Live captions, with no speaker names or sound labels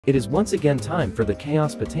It is once again time for the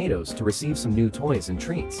Chaos Potatoes to receive some new toys and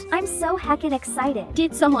treats. I'm so heckin' excited.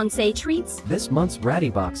 Did someone say treats? This month's Ratty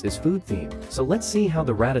box is food themed, so let's see how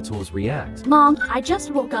the Ratatoules react. Mom, I just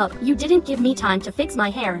woke up. You didn't give me time to fix my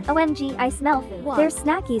hair. OMG, I smell food. What? There's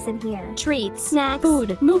snackies in here. Treats, snacks,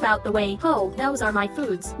 food. Move out the way. Oh, those are my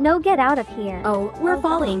foods. No, get out of here. Oh, we're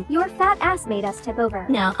falling. Your fat ass made us tip over.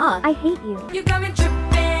 Nuh-uh. I hate you. You got me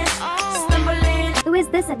tripping, stumbling. Who is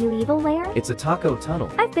this, a new evil lair? It's a taco tunnel.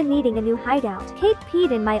 I've been needing a new hideout. Kate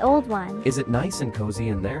peed in my old one. Is it nice and cozy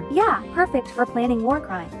in there? Yeah, perfect for planning war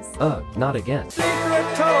crimes. Not again. Secret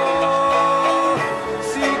tunnel!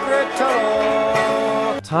 Secret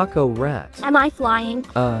tunnel! Taco rat. Am I flying?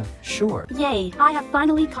 Sure. Yay, I have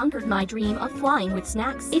finally conquered my dream of flying with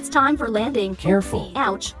snacks. It's time for landing. Careful.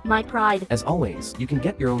 Ouch, my pride. As always, you can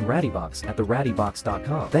get your own Ratty box at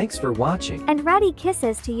therattybox.com. Thanks for watching. And ratty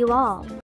kisses to you all.